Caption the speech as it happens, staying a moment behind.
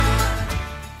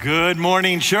Good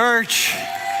morning, church.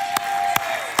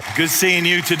 Good seeing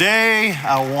you today.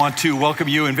 I want to welcome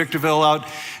you in Victorville out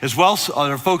as well.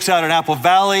 Our folks out in Apple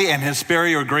Valley and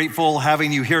Hesperia are grateful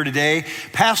having you here today.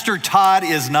 Pastor Todd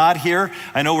is not here.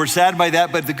 I know we're sad by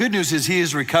that, but the good news is he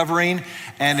is recovering,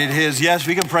 and yes,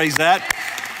 we can praise that.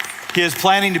 He is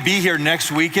planning to be here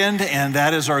next weekend, and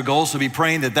that is our goal, so be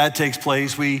praying that takes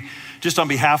place. Just on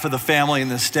behalf of the family and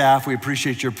the staff, we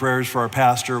appreciate your prayers for our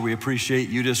pastor. We appreciate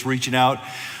you just reaching out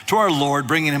to our Lord,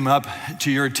 bringing him up to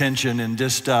your attention, and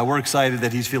we're excited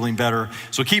that he's feeling better.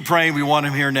 So keep praying. We want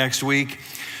him here next week.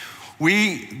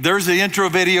 There's the intro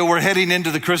video. We're heading into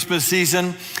the Christmas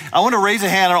season. I want to raise a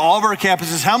hand on all of our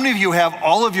campuses. How many of you have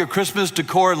all of your Christmas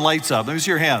decor and lights up? Let me see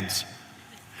your hands.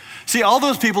 See, all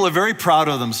those people are very proud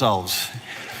of themselves.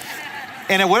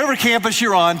 And at whatever campus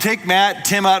you're on, take Matt,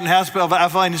 Tim out in Apple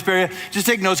Valley and Hesperia. Just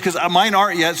take notes because mine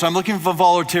aren't yet, so I'm looking for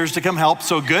volunteers to come help.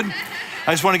 So good.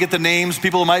 I just want to get the names,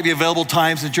 people who might be available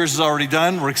times the church is already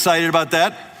done. We're excited about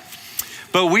that.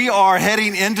 But we are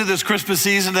heading into this Christmas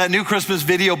season. That new Christmas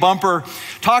video bumper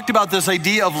talked about this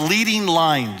idea of leading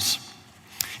lines.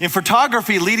 In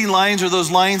photography, leading lines are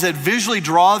those lines that visually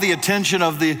draw the attention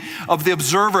of the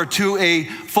observer to a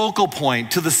focal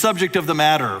point, to the subject of the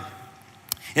matter.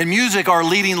 In music, our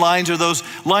leading lines are those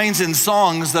lines in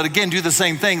songs that, again, do the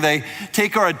same thing. They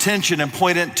take our attention and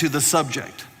point it to the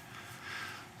subject.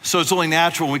 So it's only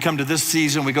natural when we come to this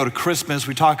season, we go to Christmas,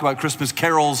 we talk about Christmas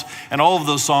carols and all of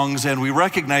those songs, and we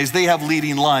recognize they have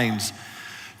leading lines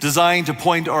designed to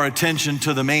point our attention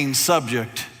to the main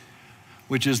subject,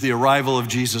 which is the arrival of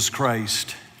Jesus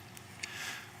Christ.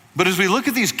 But as we look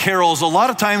at these carols, a lot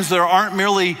of times there aren't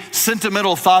merely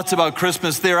sentimental thoughts about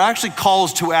Christmas. They're actually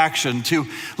calls to action to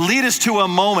lead us to a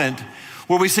moment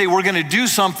where we say we're going to do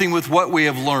something with what we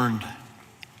have learned.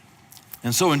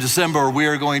 And so in December, we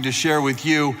are going to share with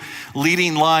you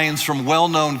leading lines from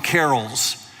well-known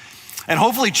carols and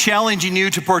hopefully challenging you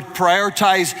to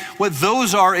prioritize what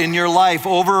those are in your life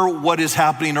over what is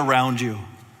happening around you.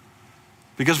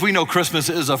 Because we know Christmas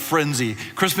is a frenzy.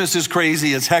 Christmas is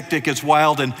crazy, it's hectic, it's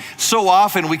wild, and so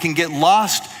often we can get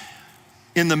lost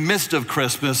in the midst of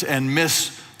Christmas and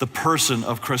miss the person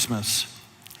of Christmas.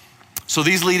 So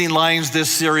these leading lines, this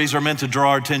series, are meant to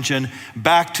draw our attention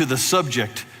back to the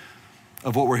subject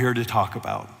of what we're here to talk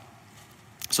about.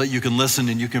 So that you can listen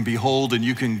and you can behold and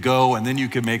you can go and then you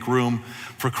can make room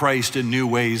for Christ in new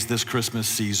ways this Christmas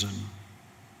season.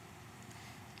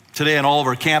 Today on all of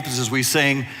our campuses, we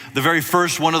sang the very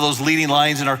first one of those leading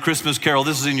lines in our Christmas carol.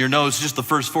 This is in your notes, just the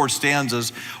first four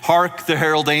stanzas. Hark, the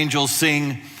herald angels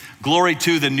sing, glory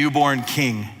to the newborn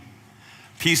King.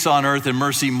 Peace on earth and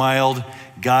mercy mild,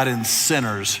 God and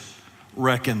sinners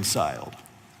reconciled.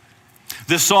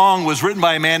 This song was written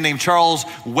by a man named Charles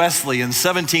Wesley in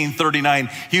 1739.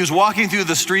 He was walking through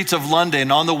the streets of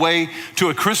London on the way to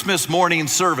a Christmas morning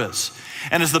service.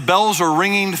 And as the bells were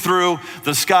ringing through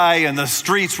the sky and the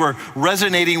streets were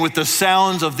resonating with the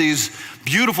sounds of these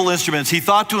beautiful instruments, he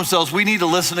thought to himself, we need to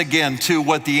listen again to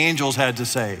what the angels had to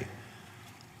say.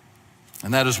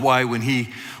 And that is why when he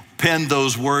penned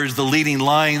those words, the leading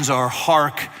lines are,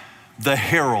 Hark, the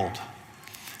herald.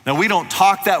 Now, we don't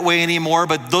talk that way anymore,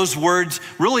 but those words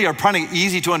really are pretty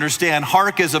easy to understand.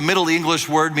 Hark is a Middle English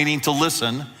word meaning to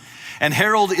listen, and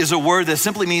herald is a word that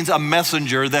simply means a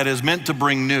messenger that is meant to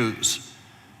bring news.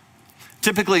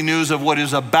 Typically news of what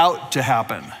is about to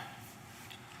happen.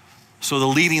 So the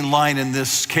leading line in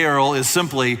this carol is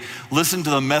simply, listen to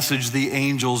the message the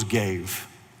angels gave,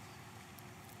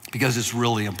 because it's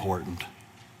really important.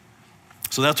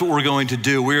 So that's what we're going to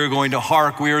do. We are going to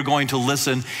hark, we are going to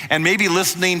listen, and maybe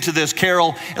listening to this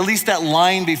carol, at least that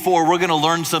line before, we're gonna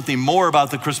learn something more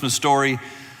about the Christmas story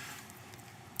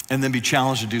and then be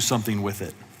challenged to do something with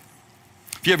it.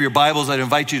 If you have your Bibles, I'd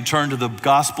invite you to turn to the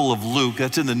Gospel of Luke.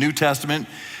 That's in the New Testament.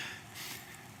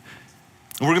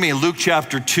 And we're gonna be in Luke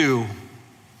chapter 2.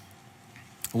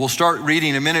 We'll start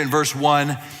reading in a minute in verse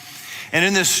 1. And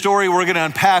in this story we're gonna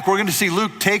unpack, we're gonna see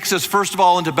Luke takes us first of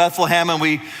all into Bethlehem, and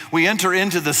we enter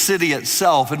into the city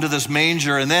itself, into this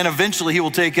manger, and then eventually he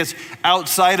will take us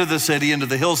outside of the city into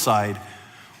the hillside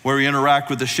where we interact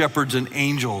with the shepherds and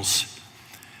angels.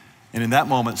 And in that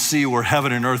moment, see where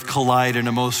heaven and earth collide in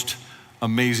a most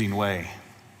amazing way.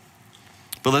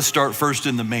 But let's start first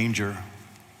in the manger.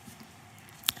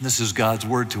 This is God's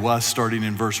word to us, starting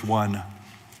in verse 1.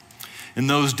 In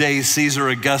those days, Caesar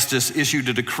Augustus issued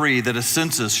a decree that a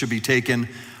census should be taken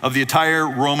of the entire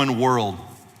Roman world.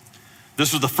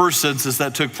 This was the first census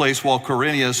that took place while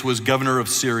Quirinius was governor of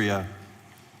Syria.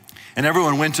 And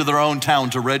everyone went to their own town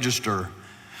to register.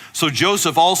 So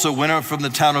Joseph also went up from the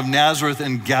town of Nazareth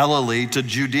in Galilee to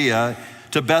Judea,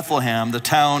 to Bethlehem, the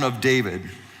town of David,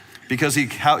 because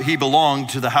he belonged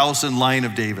to the house and line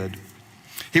of David.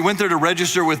 He went there to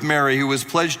register with Mary, who was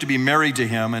pledged to be married to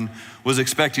him and was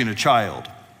expecting a child.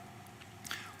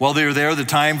 While they were there, the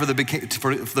time for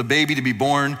the baby to be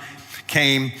born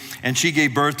came, and she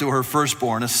gave birth to her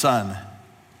firstborn, a son.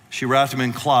 She wrapped him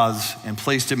in cloths and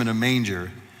placed him in a manger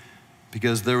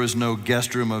because there was no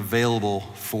guest room available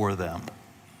for them.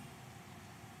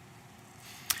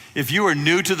 If you are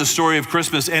new to the story of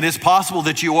Christmas, and it's possible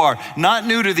that you are, not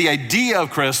new to the idea of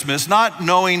Christmas,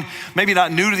 maybe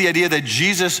not new to the idea that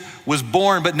Jesus was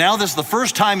born, but now this is the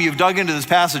first time you've dug into this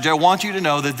passage, I want you to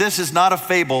know that this is not a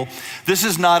fable, this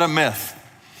is not a myth.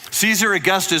 Caesar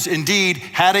Augustus indeed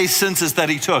had a census that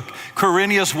he took.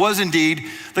 Quirinius was indeed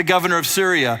the governor of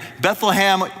Syria.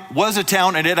 Bethlehem was a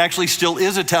town, and it actually still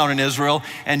is a town in Israel,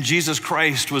 and Jesus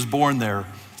Christ was born there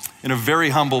in a very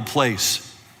humble place.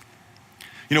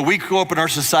 You know, we grow up in our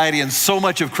society and so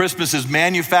much of Christmas is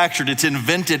manufactured, it's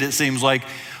invented, it seems like.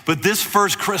 But this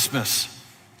first Christmas,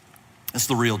 it's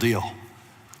the real deal.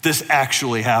 This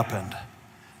actually happened.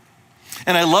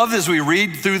 And I love as we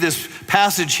read through this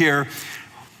passage here,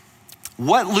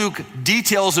 what Luke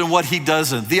details and what he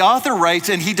doesn't. The author writes,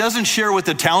 and he doesn't share what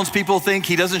the townspeople think.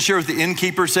 He doesn't share what the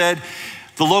innkeeper said,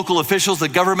 the local officials, the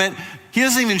government. He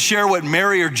doesn't even share what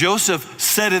Mary or Joseph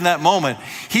said in that moment.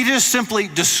 He just simply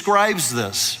describes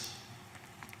this.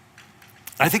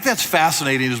 I think that's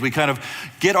fascinating as we kind of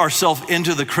get ourselves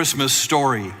into the Christmas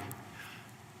story.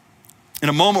 In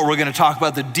a moment, we're going to talk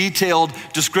about the detailed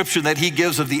description that he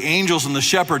gives of the angels and the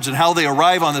shepherds and how they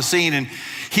arrive on the scene. And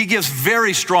he gives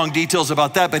very strong details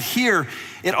about that. But here,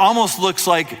 it almost looks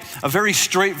like a very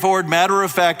straightforward, matter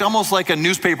of fact, almost like a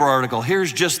newspaper article.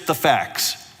 Here's just the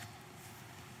facts.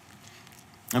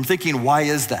 I'm thinking, why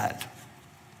is that?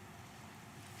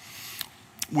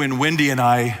 When Wendy and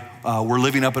I were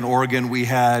living up in Oregon, we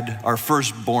had our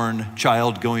firstborn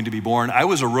child going to be born. I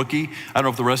was a rookie. I don't know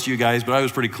if the rest of you guys, but I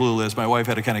was pretty clueless. My wife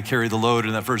had to kind of carry the load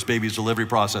in that first baby's delivery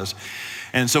process.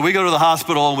 And so we go to the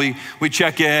hospital and we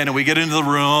check in and we get into the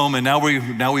room and now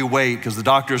we wait because the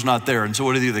doctor's not there. And so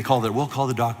what do they do? They call we'll call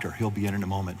the doctor. He'll be in a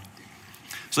moment.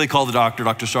 So they call the doctor,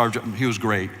 Dr. Sargent. He was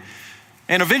great.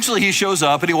 And eventually he shows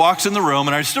up and he walks in the room,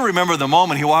 and I still remember the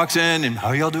moment he walks in and, how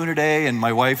are y'all doing today? And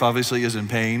my wife obviously is in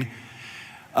pain.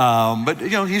 But you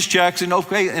know, he checks and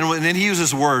okay, and then he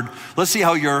uses this word, let's see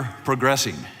how you're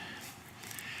progressing.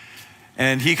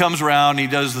 And he comes around, he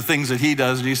does the things that he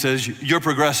does, and he says, you're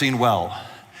progressing well.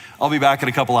 I'll be back in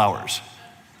a couple hours.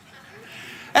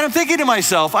 And I'm thinking to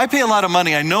myself, I pay a lot of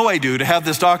money, I know I do, to have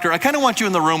this doctor. I kind of want you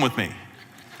in the room with me.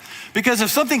 Because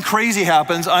if something crazy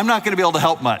happens, I'm not gonna be able to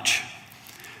help much.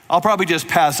 I'll probably just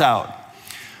pass out.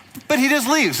 But he just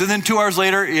leaves. And then 2 hours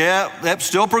later,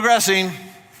 still progressing.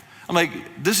 I'm like,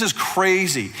 this is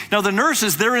crazy. Now the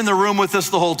nurses, they're in the room with us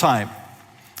the whole time,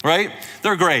 right?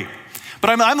 They're great.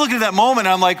 But I'm looking at that moment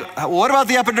and I'm like, what about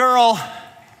the epidural?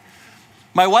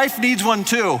 My wife needs one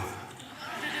too.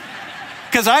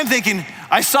 Because I'm thinking,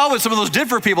 I saw what some of those did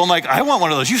for people. I'm like, I want one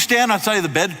of those. You stand outside of the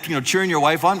bed, cheering your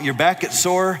wife on, your back gets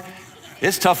sore.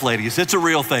 It's tough, ladies. It's a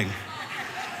real thing.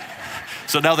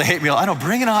 So now they hate me. I don't,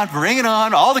 bring it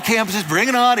on. All the campuses, bring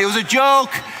it on. It was a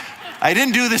joke. I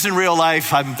didn't do this in real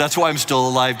life. That's why I'm still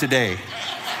alive today.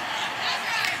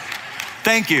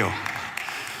 Thank you.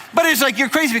 But it's like, you're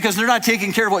crazy because they're not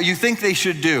taking care of what you think they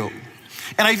should do.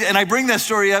 And I bring that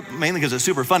story up mainly because it's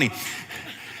super funny.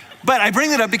 But I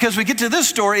bring it up because we get to this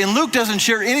story and Luke doesn't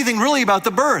share anything really about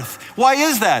the birth. Why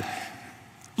is that?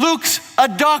 Luke's a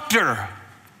doctor.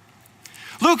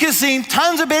 Luke has seen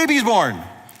tons of babies born.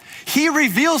 He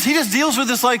just deals with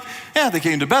this like, they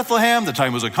came to Bethlehem, the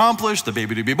time was accomplished, the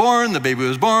baby to be born, the baby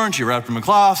was born, she wrapped him in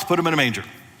cloths, put him in a manger.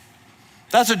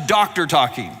 That's a doctor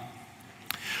talking.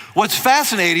 What's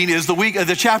fascinating is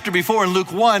the chapter before in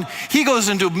Luke 1, he goes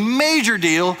into a major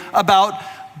deal about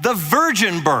the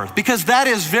virgin birth, because that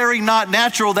is very not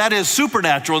natural, that is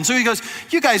supernatural. And so he goes,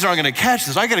 you guys aren't gonna catch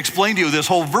this. I gotta explain to you this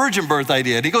whole virgin birth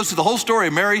idea. And he goes through the whole story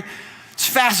of Mary. It's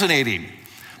fascinating.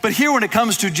 But here when it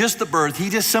comes to just the birth, he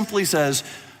just simply says,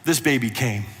 this baby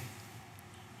came.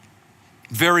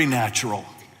 Very natural.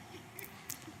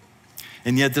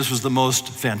 And yet this was the most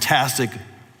fantastic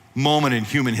moment in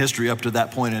human history up to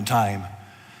that point in time.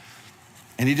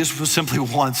 And he just simply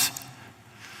wants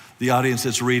the audience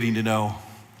that's reading to know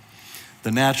the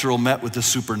natural met with the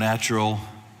supernatural.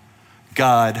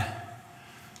 God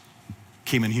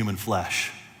came in human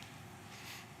flesh.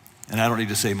 And I don't need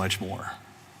to say much more,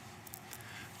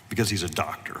 because he's a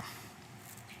doctor.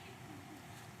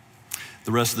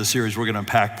 The rest of the series, we're going to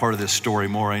unpack part of this story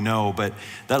more, I know, but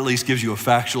that at least gives you a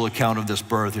factual account of this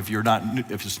birth.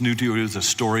 If it's new to you, the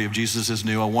story of Jesus is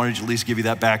new. I wanted to at least give you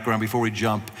that background before we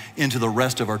jump into the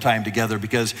rest of our time together,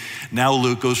 because now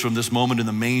Luke goes from this moment in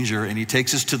the manger and he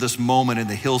takes us to this moment in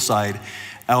the hillside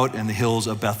out in the hills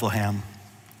of Bethlehem.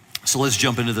 So let's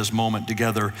jump into this moment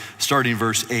together, starting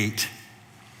verse 8.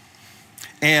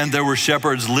 And there were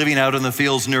shepherds living out in the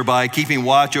fields nearby, keeping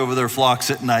watch over their flocks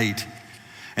at night.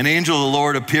 An angel of the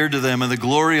Lord appeared to them, and the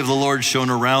glory of the Lord shone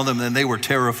around them, and they were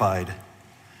terrified.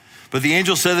 But the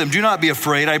angel said to them, "Do not be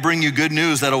afraid. I bring you good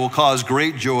news that it will cause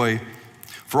great joy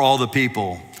for all the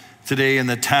people. Today in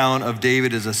the town of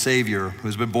David is a Savior who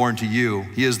has been born to you.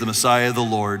 He is the Messiah, the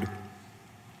Lord.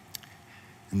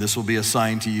 And this will be a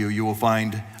sign to you. You will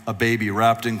find a baby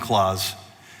wrapped in cloths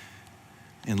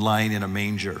and lying in a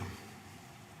manger."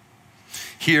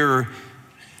 Here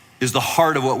is the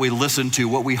heart of what we listen to,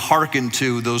 what we hearken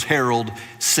to, those Herald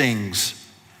sings.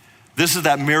 This is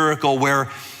that miracle where,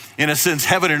 in a sense,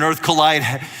 heaven and earth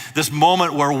collide. This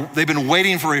moment where they've been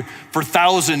waiting for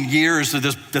 1,000 years,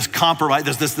 this compromise,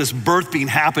 this birth being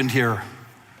happened here.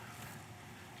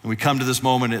 And we come to this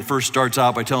moment, it first starts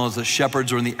out by telling us that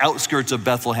shepherds are in the outskirts of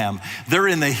Bethlehem. They're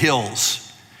in the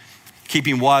hills,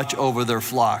 keeping watch over their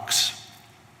flocks.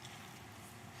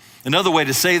 Another way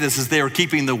to say this is they are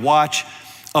keeping the watch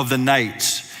of the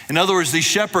nights. In other words, these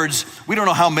shepherds, we don't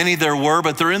know how many there were,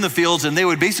 but they're in the fields and they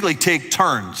would basically take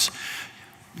turns.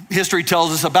 History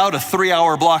tells us about a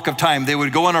 3-hour block of time. They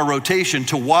would go on a rotation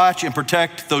to watch and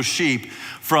protect those sheep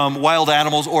from wild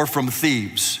animals or from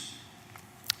thieves.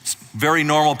 It's a very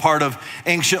normal part of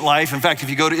ancient life. In fact, if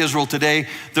you go to Israel today,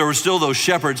 there were still those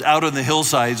shepherds out on the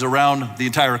hillsides around the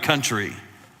entire country.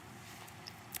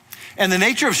 And the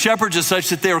nature of shepherds is such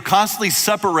that they are constantly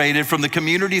separated from the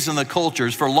communities and the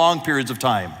cultures for long periods of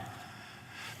time.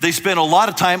 They spent a lot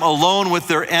of time alone with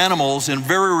their animals in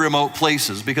very remote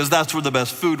places because that's where the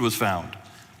best food was found.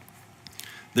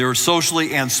 They were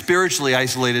socially and spiritually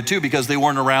isolated too because they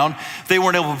weren't around. They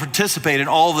weren't able to participate in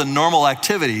all the normal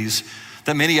activities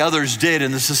that many others did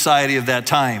in the society of that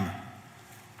time.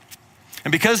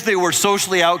 And because they were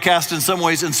socially outcast in some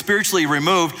ways and spiritually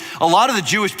removed, a lot of the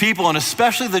Jewish people, and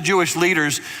especially the Jewish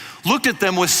leaders, looked at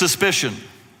them with suspicion.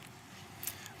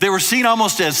 They were seen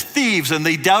almost as thieves, and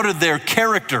they doubted their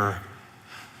character.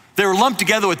 They were lumped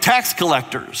together with tax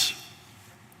collectors.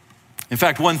 In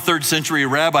fact, one 3rd century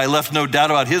rabbi left no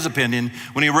doubt about his opinion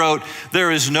when he wrote,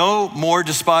 "There is no more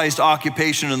despised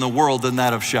occupation in the world than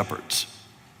that of shepherds."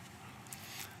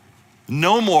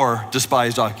 No more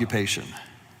despised occupation.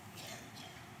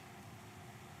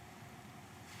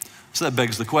 So that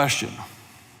begs the question,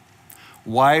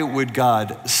 why would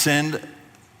God send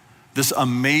this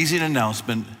amazing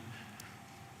announcement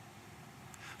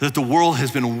that the world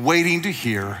has been waiting to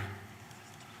hear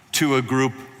to a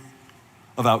group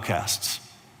of outcasts?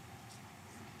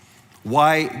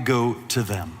 Why go to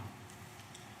them?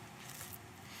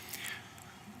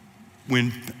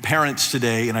 When parents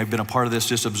today, and I've been a part of this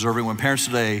just observing, when parents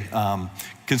today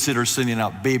consider sending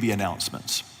out baby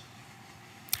announcements,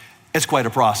 it's quite a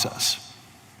process.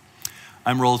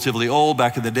 I'm relatively old.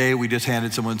 Back in the day, we just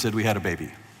handed someone and said we had a baby.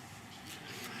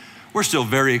 We're still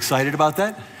very excited about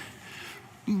that,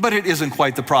 but it isn't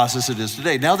quite the process it is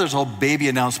today. Now there's a whole baby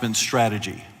announcement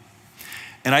strategy.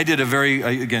 And I did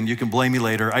again, you can blame me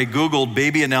later, I Googled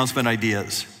baby announcement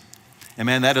ideas. And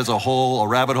man, that is a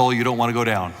rabbit hole you don't want to go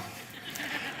down.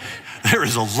 There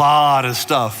is a lot of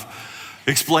stuff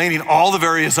explaining all the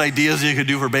various ideas you could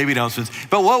do for baby announcements.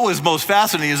 But what was most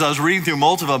fascinating as I was reading through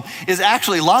most of them is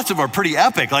actually lots of them are pretty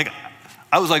epic. Like,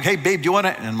 I was like, "Hey babe, do you want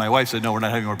to?" And my wife said, "No, we're not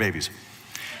having more babies."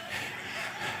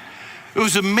 It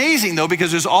was amazing though, because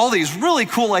there's all these really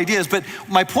cool ideas. But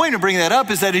my point of bringing that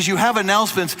up is that as you have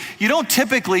announcements, you don't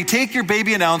typically take your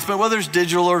baby announcement, whether it's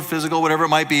digital or physical, whatever it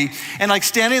might be, and like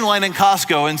stand in line in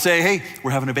Costco and say, "Hey,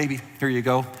 we're having a baby. Here you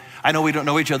go. I know we don't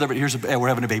know each other, but we're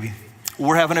having a baby.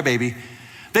 We're having a baby."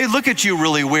 They look at you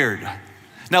really weird.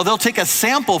 Now they'll take a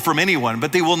sample from anyone,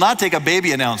 but they will not take a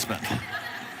baby announcement.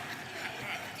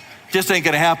 Just ain't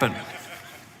gonna happen.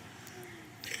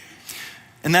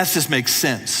 And that just makes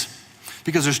sense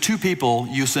because there's two people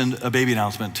you send a baby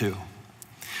announcement to.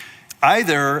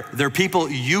 Either they're people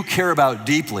you care about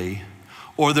deeply,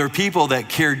 or they're people that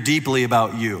care deeply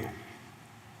about you.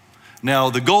 Now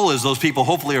the goal is those people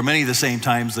hopefully are many of the same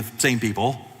times, the same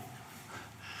people.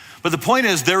 But the point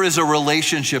is there is a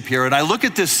relationship here. And I look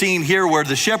at this scene here where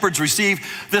the shepherds receive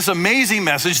this amazing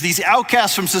message, these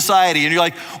outcasts from society. And you're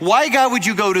like, why God would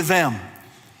you go to them?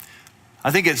 I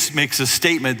think it makes a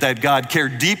statement that God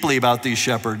cared deeply about these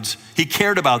shepherds. He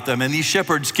cared about them, and these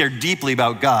shepherds cared deeply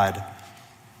about God.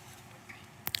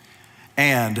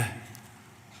 and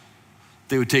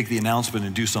they would take the announcement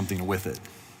and do something with it.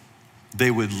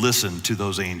 They would listen to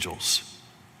those angels.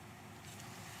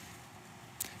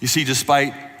 You see,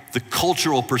 despite the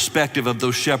cultural perspective of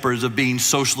those shepherds of being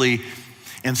socially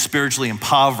and spiritually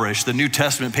impoverished, the New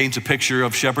Testament paints a picture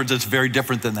of shepherds that's very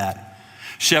different than that.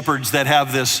 Shepherds that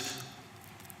have this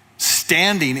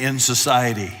standing in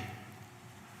society.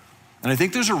 And I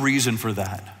think there's a reason for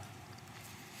that.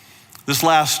 This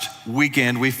last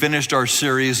weekend, we finished our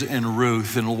series in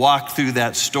Ruth and walked through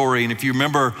that story. And if you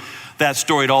remember that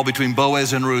story at all between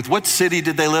Boaz and Ruth, what city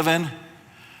did they live in?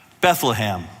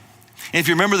 Bethlehem. And if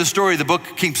you remember the story, the book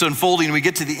keeps unfolding, and we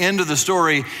get to the end of the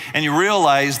story, and you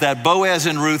realize that Boaz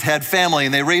and Ruth had family,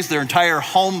 and they raised their entire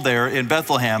home there in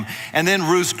Bethlehem. And then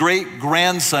Ruth's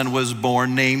great-grandson was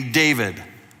born named David.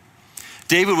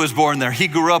 David was born there. He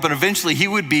grew up, and eventually he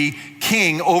would be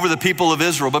king over the people of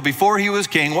Israel. But before he was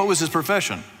king, what was his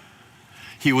profession?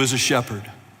 He was a shepherd.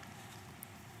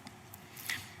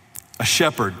 A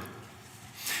shepherd.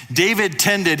 David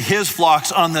tended his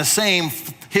flocks on the same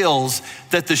hills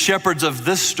that the shepherds of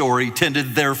this story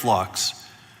tended their flocks.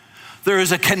 There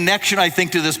is a connection, I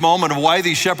think, to this moment of why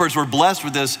these shepherds were blessed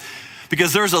with this,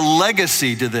 because there's a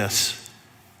legacy to this.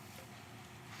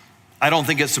 I don't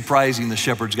think it's surprising the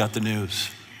shepherds got the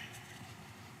news.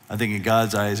 I think in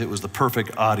God's eyes, it was the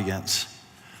perfect audience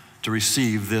to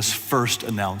receive this first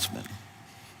announcement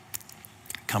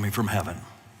coming from heaven.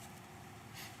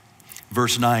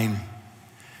 Verse 9,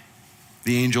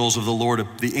 the angel,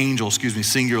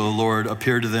 singular, the Lord,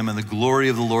 appeared to them, and the glory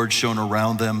of the Lord shone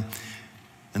around them,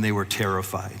 and they were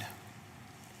terrified.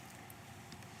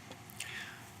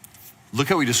 Look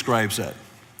how he describes that.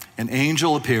 An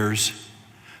angel appears,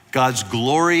 God's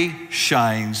glory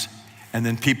shines, and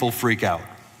then people freak out.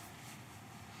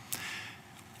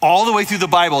 All the way through the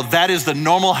Bible, that is the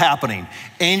normal happening.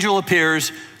 Angel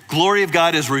appears, glory of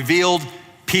God is revealed,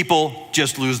 people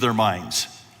just lose their minds.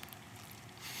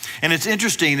 And it's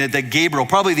interesting that Gabriel,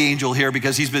 probably the angel here,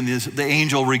 because he's been the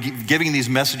angel giving these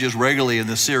messages regularly in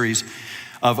this series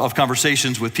of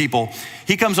conversations with people.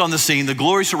 He comes on the scene, the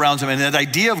glory surrounds him, and that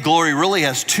idea of glory really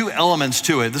has two elements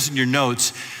to it. This is in your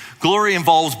notes. Glory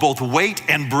involves both weight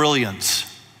and brilliance.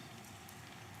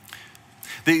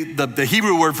 The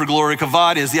Hebrew word for glory,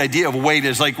 kavod, is the idea of weight.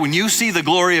 It's like when you see the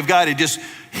glory of God, it just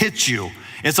hits you.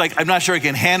 It's like, I'm not sure I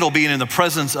can handle being in the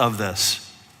presence of this.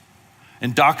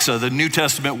 And doxa, the New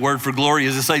Testament word for glory,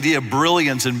 is this idea of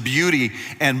brilliance and beauty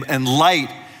and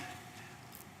light.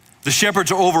 The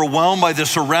shepherds are overwhelmed by the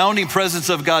surrounding presence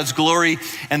of God's glory,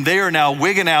 and they are now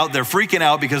wigging out. They're freaking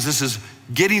out because this is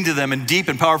getting to them in deep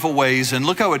and powerful ways. And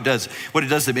look how it does, what it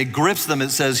does to them. It grips them, it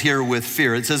says here, with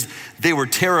fear. It says they were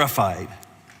terrified.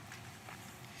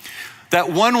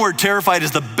 That one word, terrified,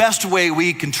 is the best way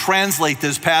we can translate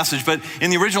this passage, but in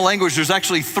the original language, there's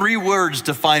actually three words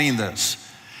defining this.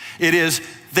 It is,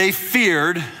 they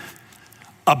feared,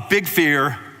 a big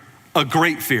fear, a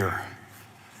great fear.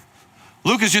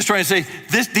 Luke is just trying to say,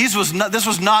 this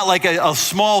was not like a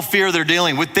small fear they're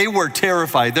dealing with. They were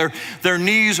terrified. Their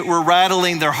knees were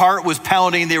rattling, their heart was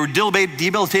pounding, they were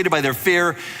debilitated by their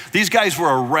fear. These guys were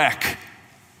a wreck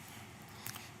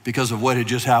because of what had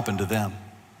just happened to them.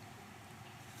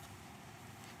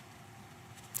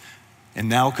 And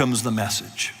now comes the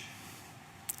message.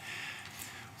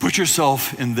 Put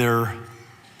yourself in their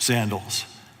sandals.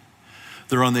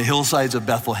 They're on the hillsides of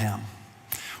Bethlehem.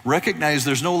 Recognize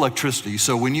there's no electricity.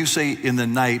 So when you say in the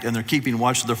night and they're keeping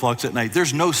watch of their flocks at night,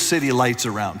 there's no city lights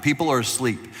around. People are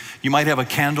asleep. You might have a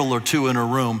candle or two in a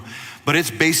room, but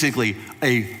it's basically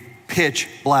a pitch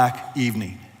black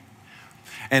evening.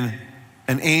 And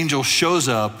an angel shows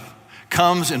up,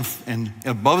 comes and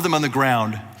above them on the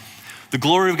ground. The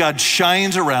glory of God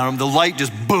shines around them. The light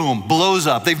just, boom, blows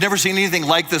up. They've never seen anything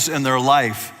like this in their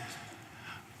life.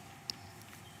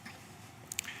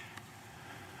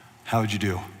 How would you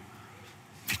do?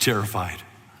 Be terrified.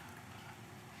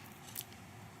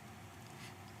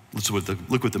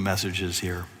 Look what the message is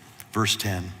here. Verse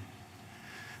 10.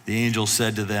 The angel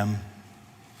said to them,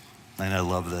 and I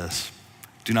love this,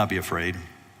 do not be afraid.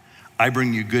 I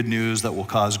bring you good news that will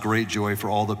cause great joy for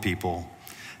all the people.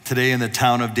 Today in the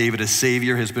town of David, a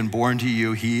Savior has been born to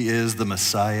you. He is the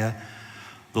Messiah,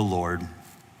 the Lord.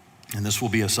 And this will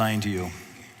be a sign to you.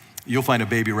 You'll find a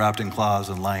baby wrapped in cloths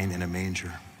and lying in a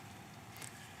manger.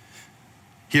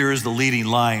 Here is the leading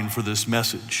line for this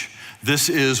message. This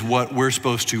is what we're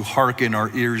supposed to hearken our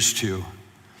ears to.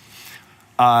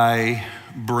 I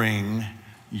bring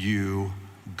you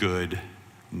good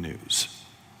news.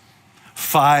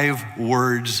 5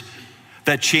 words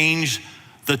that change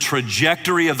the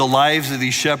trajectory of the lives of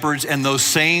these shepherds, and those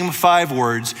same 5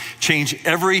 words change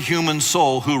every human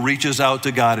soul who reaches out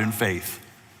to God in faith.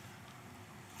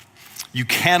 You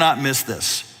cannot miss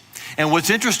this. And what's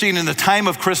interesting in the time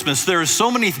of Christmas, there are so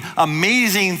many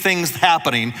amazing things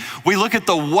happening. We look at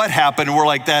the what happened and we're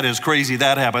like, that is crazy,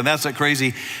 that happened, that's not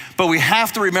crazy. But we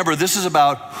have to remember this is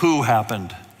about who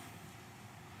happened.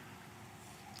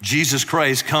 Jesus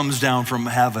Christ comes down from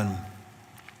heaven.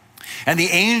 And the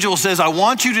angel says, I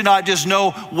want you to not just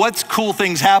know what cool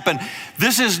things happen.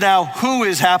 This is now who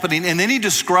is happening. And then he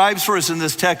describes for us in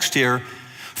this text here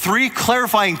 3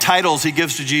 clarifying titles he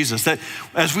gives to Jesus that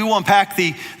as we will unpack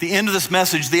the end of this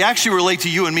message, they actually relate to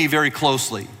you and me very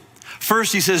closely.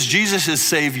 First, he says, Jesus is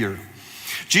Savior.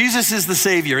 Jesus is the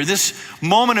Savior. In this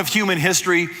moment of human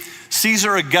history,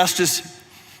 Caesar Augustus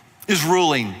is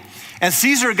ruling. And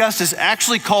Caesar Augustus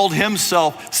actually called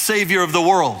himself Savior of the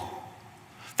world.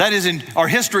 That is in our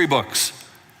history books.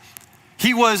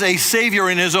 He was a savior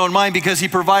in his own mind because he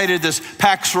provided this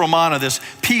Pax Romana, this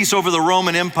peace over the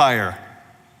Roman Empire.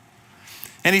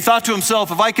 And he thought to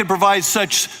himself, if I could provide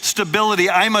such stability,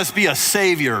 I must be a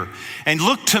savior. And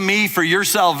look to me for your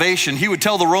salvation, he would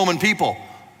tell the Roman people.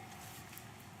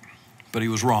 But he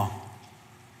was wrong.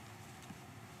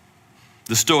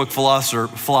 The Stoic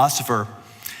philosopher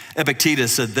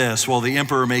Epictetus said this, while the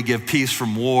emperor may give peace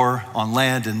from war on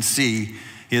land and sea,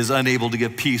 he is unable to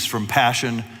give peace from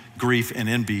passion, grief, and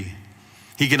envy.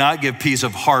 He cannot give peace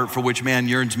of heart for which man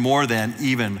yearns more than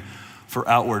even for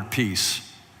outward peace.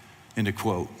 End of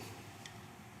quote.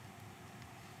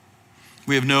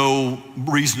 We have no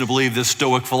reason to believe this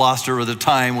Stoic philosopher of the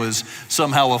time was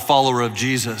somehow a follower of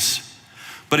Jesus.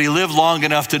 But he lived long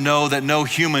enough to know that no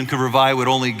human could provide what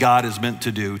only God is meant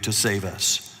to do to save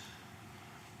us.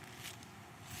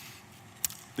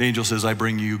 The angel says, I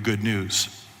bring you good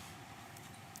news.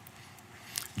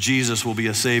 Jesus will be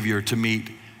a savior to meet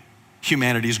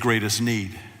humanity's greatest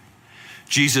need.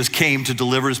 Jesus came to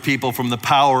deliver his people from the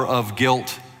power of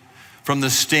guilt, from the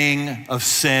sting of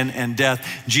sin and death.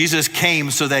 Jesus came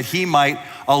so that he might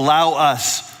allow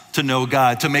us to know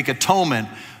God, to make atonement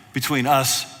between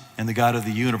us and the God of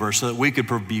the universe so that we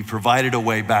could be provided a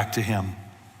way back to him.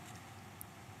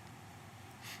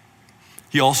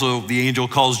 The angel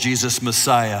calls Jesus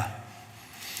Messiah.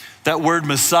 That word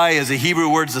Messiah is a Hebrew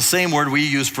word. It's the same word we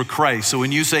use for Christ. So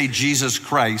when you say Jesus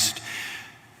Christ,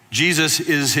 Jesus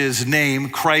is his name,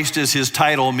 Christ is his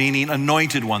title, meaning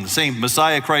anointed one. The same,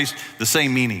 Messiah, Christ, the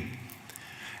same meaning.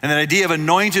 And the idea of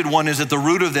anointed one is at the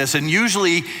root of this. And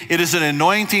usually it is an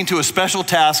anointing to a special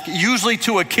task, usually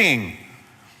to a king.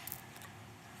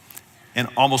 And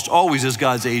almost always is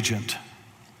God's agent.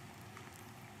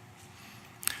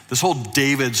 This whole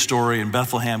David story in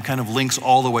Bethlehem kind of links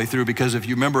all the way through because if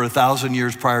you remember 1,000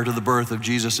 years prior to the birth of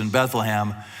Jesus in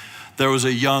Bethlehem, there was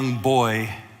a young boy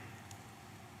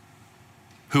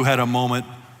who had a moment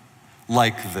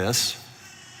like this.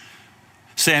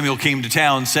 Samuel came to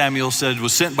town. Samuel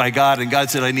was sent by God, and God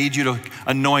said, I need you to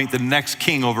anoint the next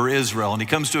king over Israel. And he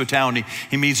comes to a town,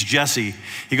 he meets Jesse.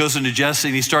 He goes into Jesse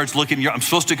and he starts looking, I'm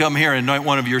supposed to come here and anoint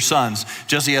one of your sons.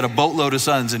 Jesse had a boatload of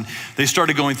sons, and they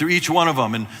started going through each one of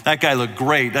them, and that guy looked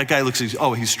great. That guy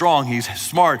he's strong, he's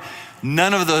smart.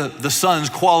 None of the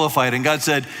sons qualified, and God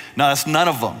said, no, that's none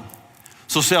of them.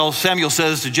 So Samuel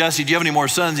says to Jesse, do you have any more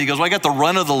sons? He goes, well, I got the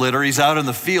run of the litter. He's out in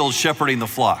the field shepherding the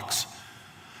flocks.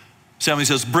 Samuel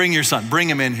says, bring your son, bring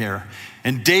him in here.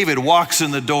 And David walks in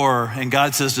the door and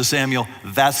God says to Samuel,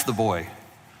 that's the boy.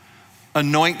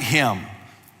 Anoint him.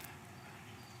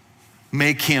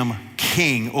 Make him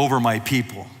king over my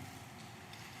people.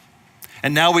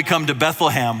 And now we come to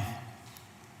Bethlehem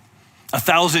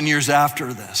 1,000 years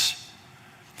after this.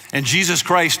 And Jesus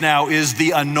Christ now is the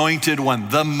anointed one,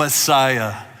 the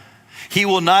Messiah. He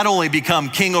will not only become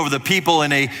king over the people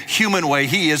in a human way,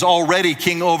 he is already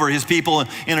king over his people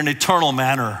in an eternal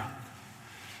manner.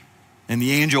 And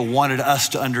the angel wanted us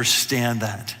to understand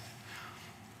that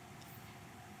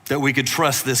we could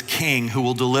trust this king who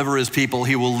will deliver his people,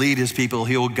 he will lead his people,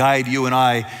 he will guide you and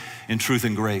I in truth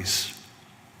and grace.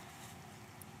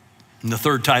 And the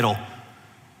third title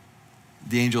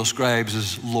the angel ascribes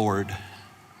is Lord.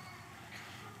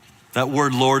 That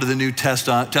word Lord of the New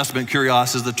Testament,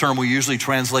 kurios, is the term we usually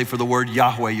translate for the word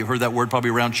Yahweh. You've heard that word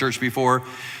probably around church before.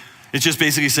 It's just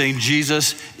basically saying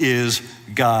Jesus is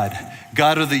God.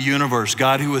 God of the universe,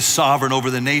 God who is sovereign over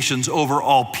the nations, over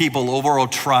all people, over all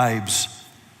tribes,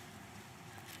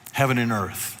 heaven and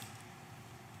earth.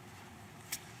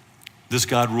 This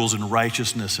God rules in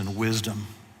righteousness and wisdom,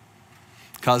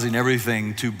 causing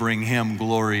everything to bring him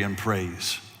glory and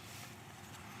praise.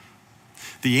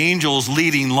 The angel's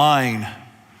leading line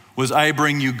was, I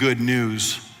bring you good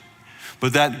news.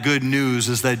 But that good news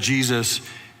is that Jesus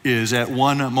is at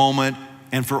one moment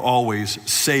and for always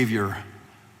Savior,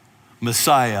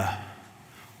 Messiah,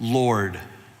 Lord.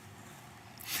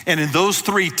 And in those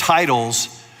three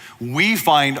titles, we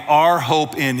find our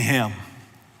hope in him.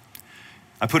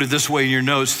 I put it this way in your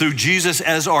notes: through Jesus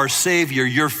as our Savior,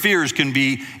 your fears can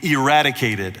be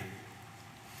eradicated.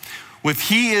 If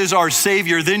he is our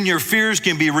Savior, then your fears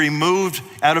can be removed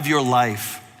out of your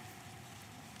life.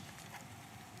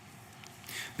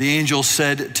 The angel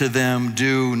said to them,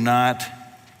 do not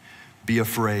be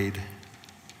afraid.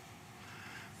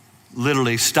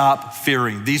 Literally, stop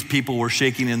fearing. These people were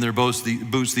shaking in their boots,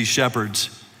 these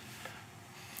shepherds.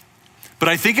 But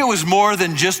I think it was more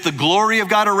than just the glory of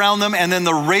God around them and then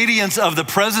the radiance of the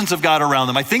presence of God around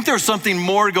them. I think there's something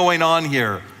more going on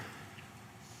here.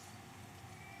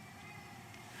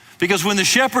 Because when the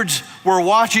shepherds were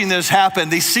watching this happen,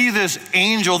 they see this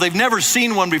angel. They've never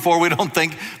seen one before, we don't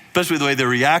think, especially the way they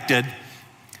reacted.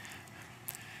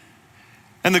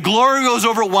 And the glory was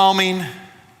overwhelming.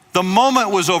 The moment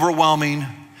was overwhelming.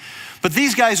 But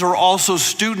these guys are also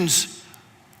students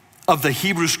of the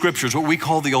Hebrew scriptures, what we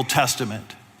call the Old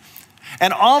Testament.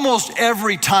 And almost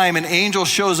every time an angel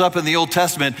shows up in the Old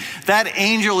Testament, that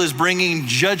angel is bringing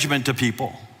judgment to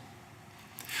people.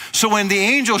 So when the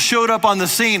angel showed up on the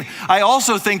scene, I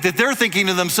also think that they're thinking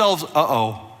to themselves,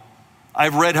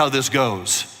 I've read how this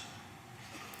goes.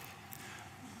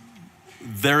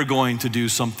 They're going to do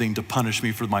something to punish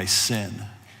me for my sin.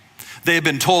 They had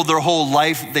been told their whole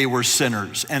life they were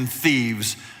sinners and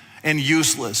thieves and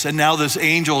useless. And now this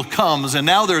angel comes, and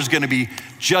now there's going to be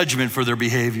judgment for their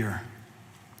behavior.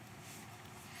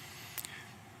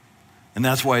 And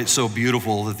that's why it's so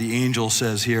beautiful that the angel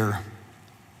says here,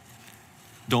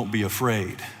 don't be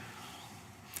afraid.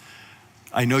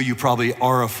 I know you probably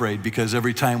are afraid because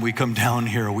every time we come down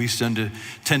here, we tend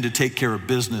to take care of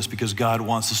business because God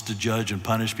wants us to judge and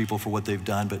punish people for what they've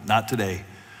done, but not today.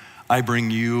 I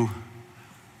bring you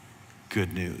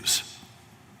good news.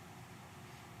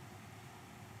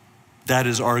 That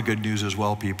is our good news as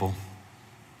well, people.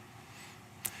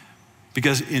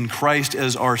 Because in Christ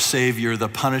as our Savior, the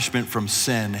punishment from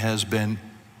sin has been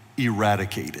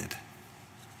eradicated.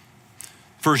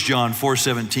 1 John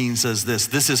 4:17 says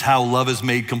this is how love is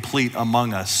made complete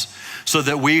among us, so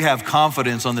that we have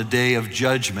confidence on the day of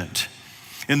judgment.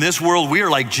 In this world, we are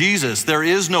like Jesus. There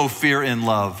is no fear in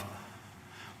love,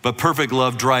 but perfect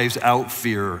love drives out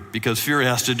fear, because fear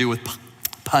has to do with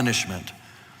punishment.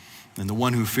 And the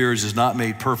one who fears is not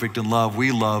made perfect in love.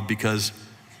 We love because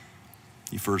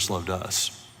he first loved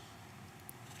us.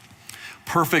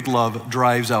 Perfect love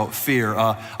drives out fear.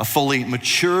 A fully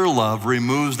mature love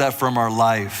removes that from our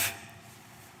life.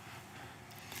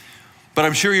 But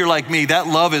I'm sure you're like me, that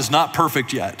love is not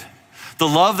perfect yet. The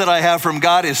love that I have from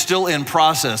God is still in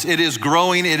process. It is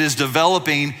growing, it is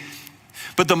developing.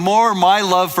 But the more my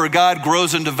love for God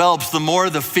grows and develops, the more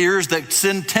the fears that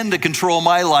sin tend to control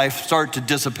my life start to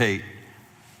dissipate.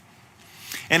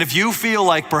 And if you feel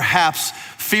like perhaps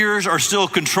fears are still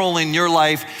controlling your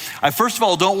life, I first of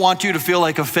all don't want you to feel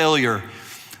like a failure.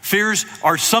 Fears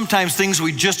are sometimes things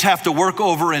we just have to work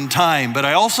over in time, but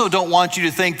I also don't want you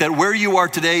to think that where you are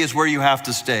today is where you have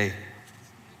to stay.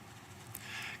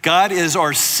 God is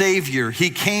our Savior. He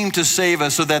came to save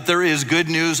us so that there is good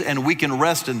news and we can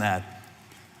rest in that.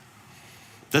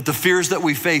 That the fears that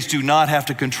we face do not have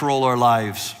to control our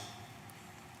lives.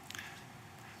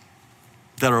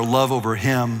 That our love over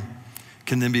him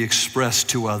can then be expressed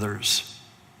to others.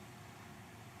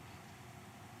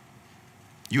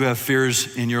 You have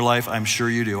fears in your life, I'm sure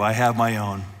you do. I have my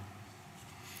own.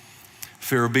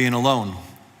 Fear of being alone,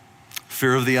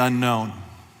 fear of the unknown,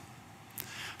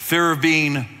 fear of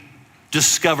being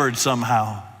discovered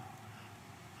somehow,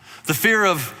 the fear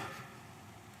of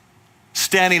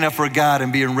standing up for God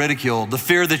and being ridiculed, the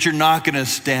fear that you're not going to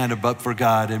stand up for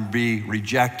God and be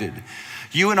rejected.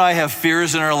 You and I have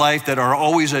fears in our life that are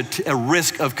always a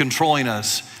risk of controlling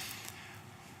us.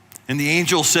 And the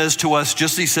angel says to us,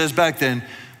 just as he says back then,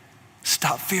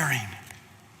 stop fearing.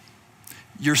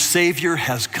 Your Savior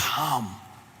has come.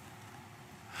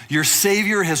 Your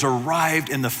Savior has arrived,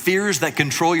 and the fears that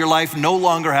control your life no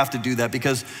longer have to do that,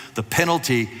 because the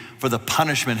penalty for the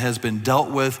punishment has been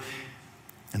dealt with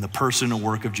in the person and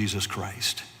work of Jesus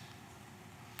Christ.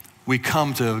 We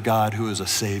come to a God who is a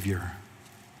Savior.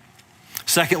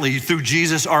 Secondly, through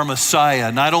Jesus, our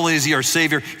Messiah, not only is he our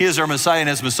Savior, he is our Messiah, and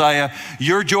as Messiah,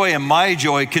 your joy and my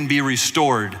joy can be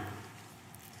restored.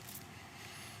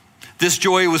 This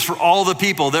joy was for all the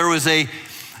people. There was an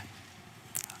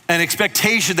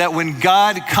expectation that when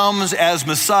God comes as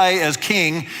Messiah, as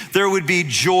King, there would be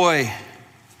joy.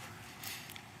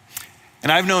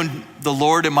 And I've known the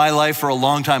Lord in my life for a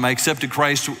long time. I accepted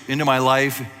Christ into my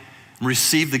life and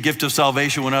received the gift of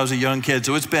salvation when I was a young kid.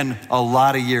 So it's been a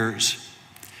lot of years.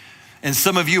 And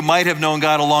some of you might have known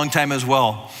God a long time as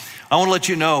well. I want to let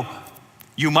you know,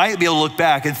 you might be able to look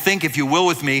back and think, if you will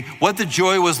with me, what the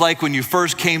joy was like when you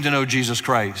first came to know Jesus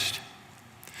Christ.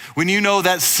 When you know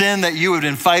that sin that you have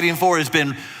been fighting for has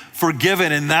been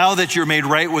forgiven, and now that you're made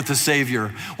right with the Savior.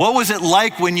 What was it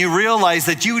like when you realized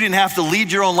that you didn't have to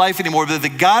lead your own life anymore, but the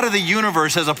God of the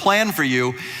universe has a plan for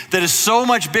you that is so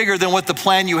much bigger than what the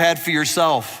plan you had for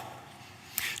yourself?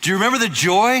 Do you remember the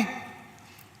joy?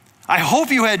 I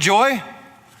hope you had joy,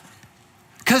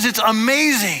 because it's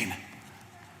amazing.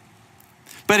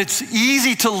 But it's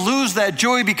easy to lose that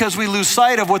joy because we lose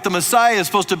sight of what the Messiah is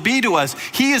supposed to be to us.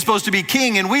 He is supposed to be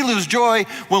king, and we lose joy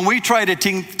when we try to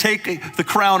take the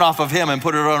crown off of him and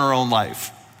put it on our own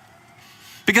life.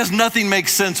 Because nothing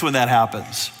makes sense when that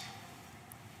happens.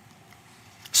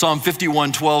 Psalm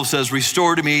 51:12 says,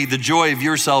 "Restore to me the joy of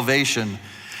your salvation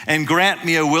and grant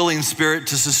me a willing spirit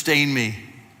to sustain me."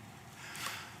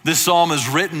 This psalm is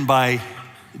written by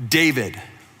David,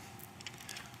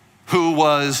 who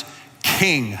was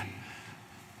king.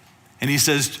 And he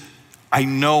says, I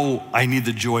know I need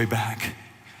the joy back.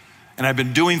 And I've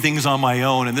been doing things on my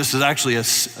own. And this is actually a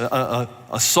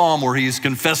psalm where he's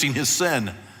confessing his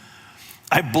sin.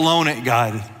 I've blown it,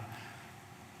 God.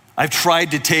 I've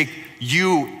tried to take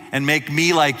you and make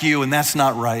me like you, and that's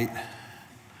not right.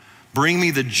 Bring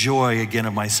me the joy again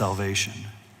of my salvation.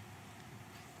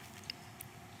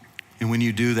 And when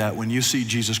you do that, when you see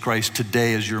Jesus Christ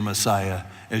today as your Messiah,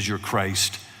 as your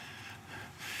Christ,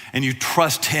 and you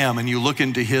trust him and you look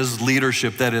into his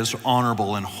leadership that is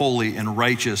honorable and holy and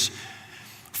righteous,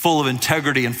 full of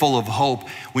integrity and full of hope,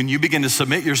 when you begin to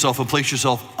submit yourself and place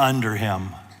yourself under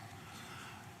him,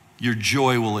 your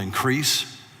joy will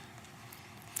increase.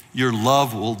 Your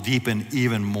love will deepen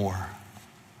even more.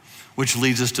 Which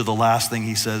leads us to the last thing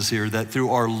he says here, that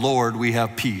through our Lord we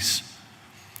have peace.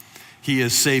 He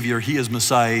is Savior, he is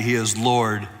Messiah, he is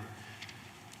Lord.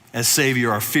 As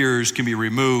Savior, our fears can be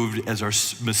removed. As our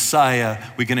Messiah,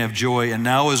 we can have joy. And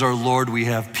now as our Lord, we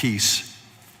have peace.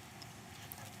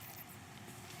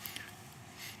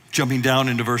 Jumping down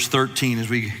into verse 13, as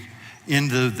we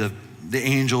end the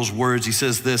angel's words, he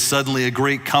says this: "Suddenly a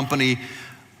great company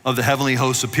of the heavenly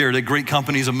hosts appeared." A great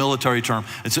company is a military term.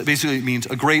 It basically means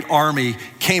a great army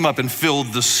came up and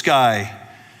filled the sky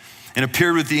and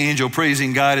appeared with the angel,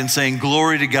 praising God and saying,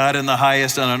 "Glory to God in the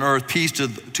highest, and on earth peace to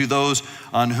those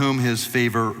on whom his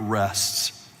favor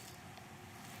rests."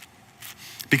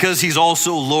 Because he's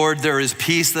also Lord, there is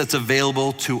peace that's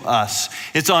available to us.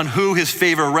 It's on who his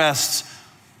favor rests.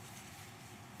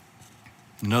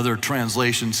 Another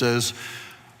translation says,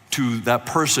 to that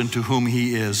person to whom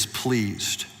he is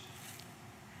pleased.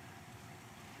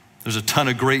 There's a ton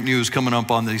of great news coming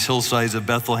up on these hillsides of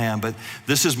Bethlehem, but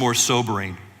this is more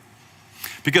sobering.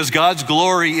 Because God's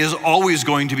glory is always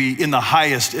going to be in the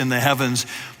highest in the heavens,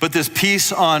 but this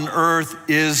peace on earth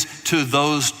is to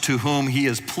those to whom he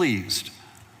is pleased.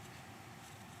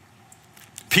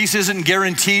 Peace isn't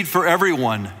guaranteed for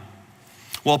everyone.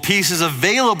 While peace is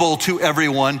available to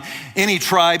everyone, any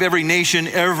tribe, every nation,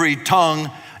 every tongue,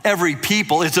 every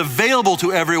people, it's available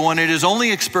to everyone. It is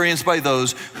only experienced by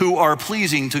those who are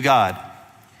pleasing to God.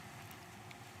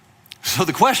 So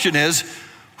the question is,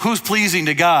 who's pleasing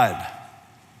to God?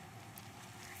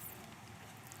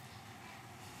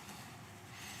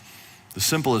 The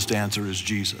simplest answer is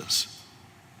Jesus.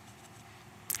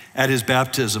 At his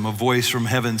baptism, a voice from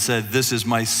heaven said, "This is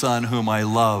my son whom I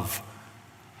love.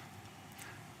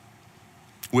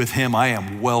 With him I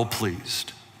am well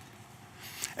pleased."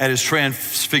 At his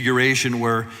transfiguration,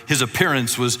 where his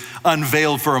appearance was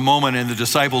unveiled for a moment and the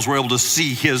disciples were able to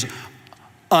see his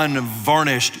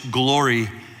unvarnished glory,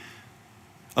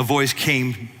 a voice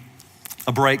came.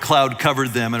 A bright cloud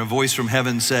covered them, and a voice from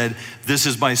heaven said, "This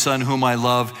is my son whom I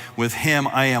love. With him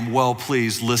I am well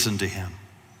pleased. Listen to him."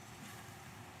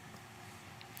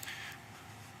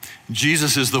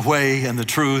 Jesus is the way and the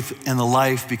truth and the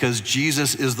life, because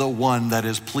Jesus is the one that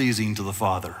is pleasing to the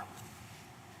Father.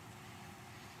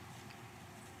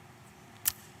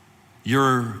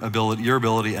 Your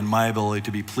ability and my ability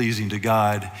to be pleasing to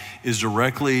God is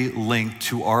directly linked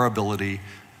to our ability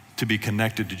to be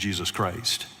connected to Jesus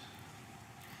Christ.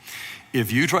 If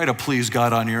you try to please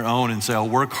God on your own and say, I'll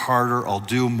work harder, I'll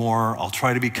do more, I'll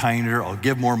try to be kinder, I'll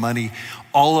give more money,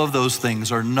 all of those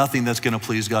things are nothing that's going to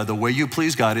please God. The way you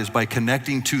please God is by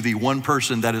connecting to the one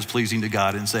person that is pleasing to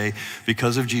God and say,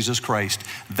 because of Jesus Christ,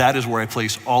 that is where I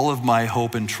place all of my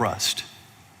hope and trust.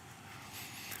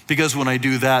 Because when I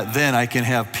do that, then I can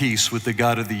have peace with the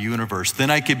God of the universe. Then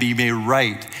I can be made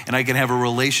right, and I can have a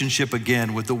relationship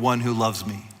again with the one who loves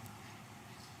me.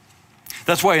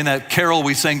 That's why in that carol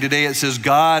we sang today, it says,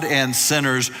 God and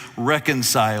sinners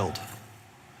reconciled.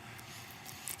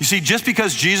 You see, just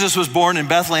because Jesus was born in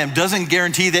Bethlehem doesn't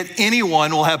guarantee that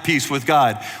anyone will have peace with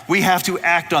God. We have to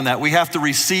act on that. We have to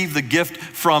receive the gift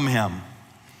from him.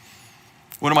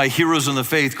 One of my heroes in the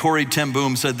faith, Corrie ten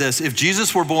Boom, said this: if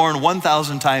Jesus were born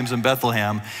 1,000 times in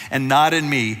Bethlehem and not in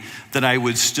me, then I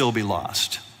would still be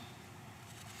lost.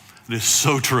 It is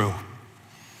so true.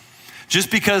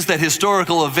 Just because that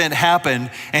historical event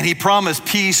happened and he promised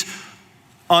peace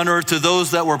on earth to those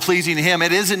that were pleasing to him,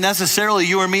 it isn't necessarily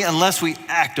you or me unless we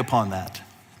act upon that.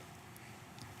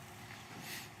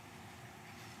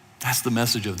 That's the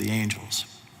message of the angels.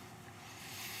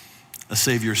 A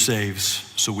Savior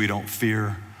saves so we don't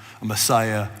fear. A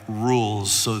Messiah rules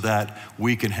so that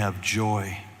we can have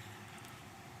joy.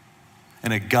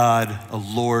 And a God, a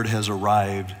Lord has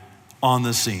arrived on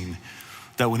the scene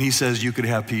that when he says you could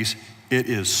have peace, it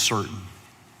is certain.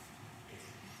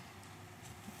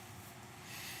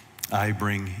 I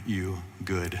bring you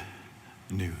good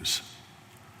news.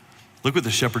 Look what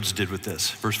the shepherds did with this.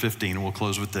 Verse 15, and we'll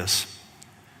close with this.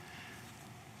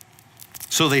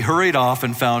 So they hurried off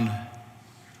and found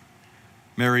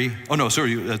Mary. What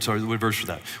verse for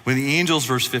that? When the angels,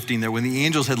 verse 15 there, when the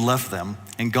angels had left them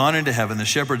and gone into heaven, the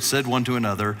shepherds said one to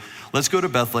another, let's go to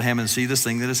Bethlehem and see this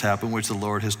thing that has happened, which the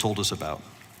Lord has told us about.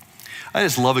 I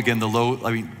just love again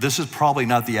this is probably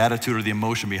not the attitude or the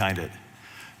emotion behind it.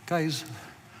 Guys,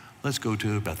 let's go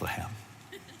to Bethlehem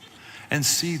and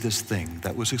see this thing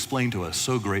that was explained to us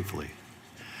so gratefully.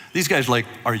 These guys are like,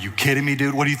 are you kidding me,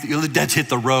 dude? What do you think? Let's hit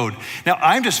the road. Now,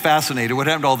 I'm just fascinated what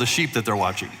happened to all the sheep that they're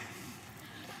watching.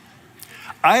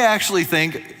 I actually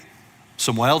think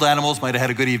some wild animals might have had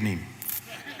a good evening.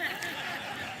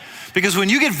 Because when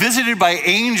you get visited by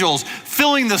angels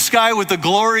filling the sky with the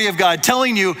glory of God,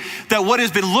 telling you that what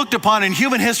has been looked upon in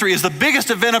human history is the biggest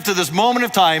event up to this moment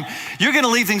of time, you're gonna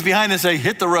leave things behind and say,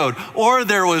 hit the road. Or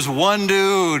there was one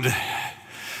dude,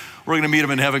 we're gonna meet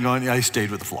him in heaven going, I stayed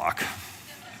with the flock.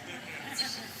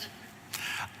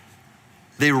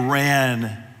 They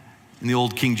ran, in the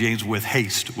old King James, with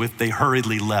haste, they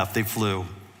hurriedly left, they flew.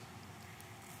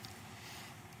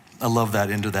 I love that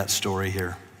end of that story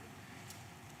here.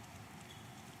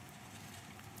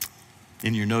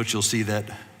 In your notes, you'll see that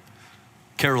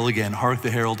carol again. Hark,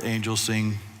 the herald angels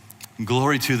sing,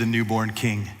 glory to the newborn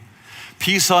King.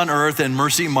 Peace on earth and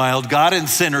mercy mild, God and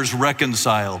sinners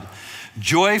reconciled.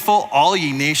 Joyful, all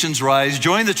ye nations rise.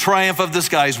 Join the triumph of the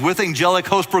skies. With angelic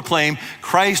host proclaim,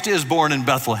 Christ is born in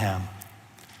Bethlehem.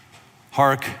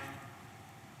 Hark,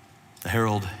 the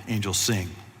herald angels sing,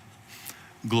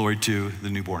 glory to the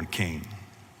newborn King.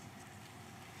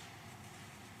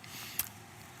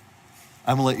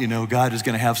 I'm gonna let you know God is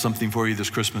gonna have something for you this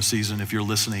Christmas season if you're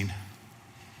listening.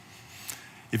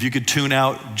 If you could tune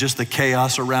out just the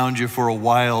chaos around you for a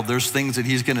while, there's things that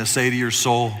he's gonna say to your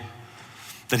soul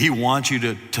that he wants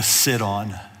you to sit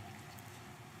on.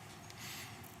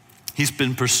 He's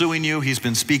been pursuing you, he's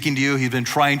been speaking to you, he's been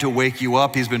trying to wake you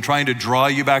up, he's been trying to draw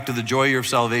you back to the joy of your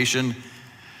salvation.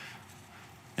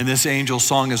 And this angel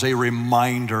song is a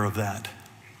reminder of that.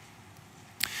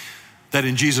 That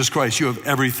in Jesus Christ, you have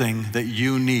everything that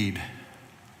you need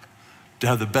to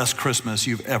have the best Christmas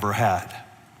you've ever had.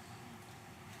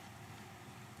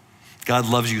 God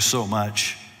loves you so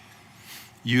much.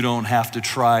 You don't have to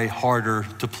try harder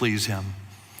to please him.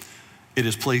 It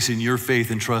is placing your faith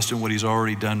and trust in what he's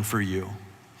already done for you.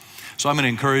 So I'm going to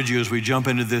encourage you as we jump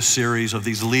into this series of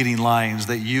these leading lines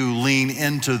that you lean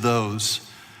into those.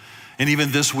 And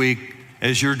even this week,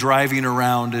 as you're driving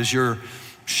around, as you're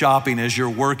shopping, as you're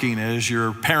working, as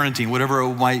you're parenting, whatever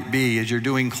it might be, as you're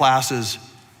doing classes,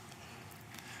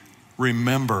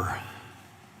 remember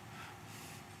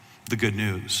the good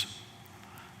news.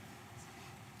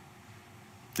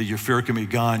 That your fear can be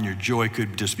gone, your joy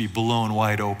could just be blown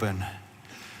wide open,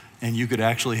 and you could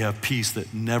actually have peace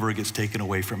that never gets taken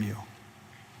away from you.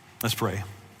 Let's pray.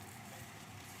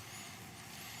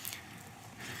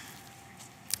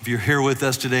 If you're here with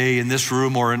us today in this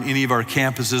room or in any of our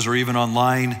campuses or even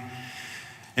online,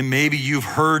 and maybe you've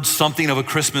heard something of a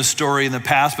Christmas story in the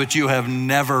past, but you have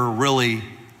never really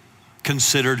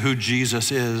considered who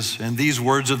Jesus is, and these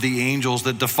words of the angels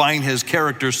that define his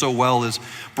character so well is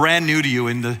brand new to you,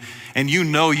 and you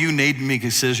know you need to make a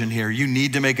decision here. You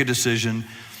need to make a decision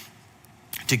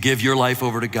to give your life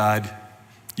over to God.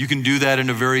 You can do that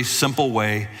in a very simple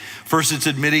way. First, it's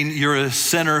admitting you're a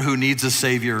sinner who needs a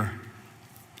Savior.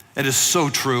 It is so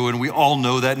true, and we all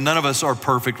know that. None of us are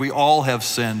perfect. We all have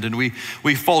sinned, and we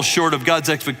fall short of God's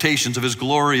expectations of his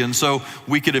glory, and so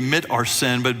we could admit our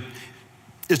sin, but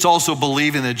it's also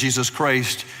believing that Jesus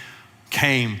Christ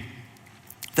came,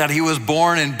 that he was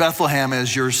born in Bethlehem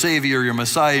as your Savior, your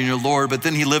Messiah, and your Lord, but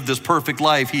then he lived this perfect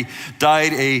life. He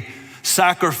died a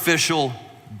sacrificial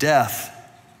death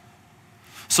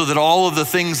so that all of the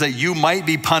things that you might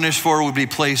be punished for would be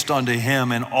placed onto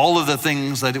him, and all of the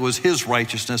things that it was his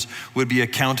righteousness would be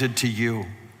accounted to you.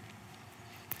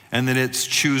 And then it's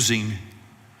choosing,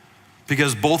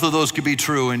 because both of those could be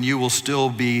true and you will still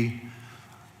be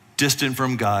distant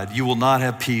from God. You will not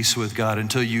have peace with God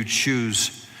until you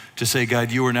choose to say,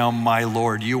 God, you are now my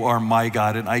Lord, you are my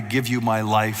God, and I give you my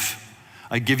life.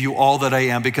 I give you all that I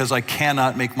am because I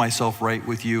cannot make myself right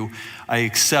with you. I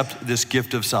accept this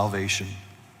gift of salvation.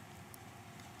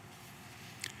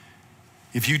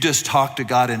 If you just talk to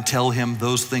God and tell him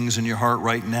those things in your heart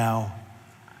right now,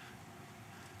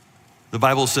 the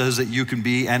Bible says that you can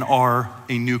be and are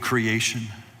a new creation.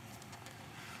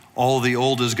 All the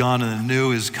old is gone and the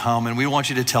new is come. And we want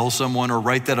you to tell someone or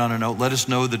write that on a note. Let us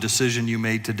know the decision you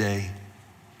made today.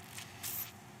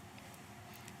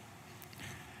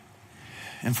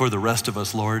 And for the rest of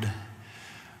us, Lord,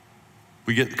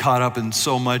 we get caught up in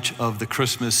so much of the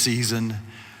Christmas season,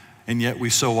 and yet we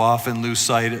so often lose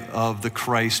sight of the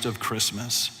Christ of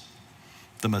Christmas,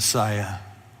 the Messiah.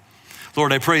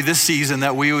 Lord, I pray this season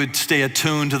that we would stay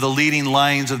attuned to the leading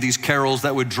lines of these carols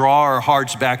that would draw our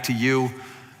hearts back to you,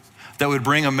 that would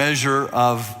bring a measure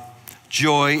of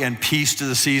joy and peace to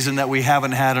the season that we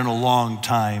haven't had in a long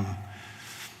time.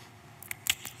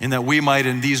 And that we might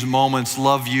in these moments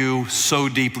love you so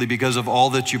deeply because of all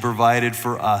that you provided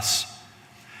for us.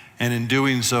 And in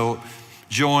doing so,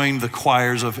 join the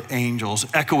choirs of angels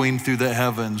echoing through the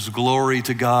heavens. Glory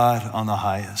to God on the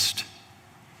highest.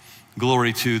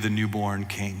 Glory to the newborn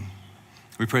King.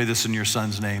 We pray this in your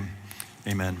Son's name.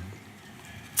 Amen.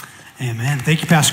 Amen. Thank you, Pastor.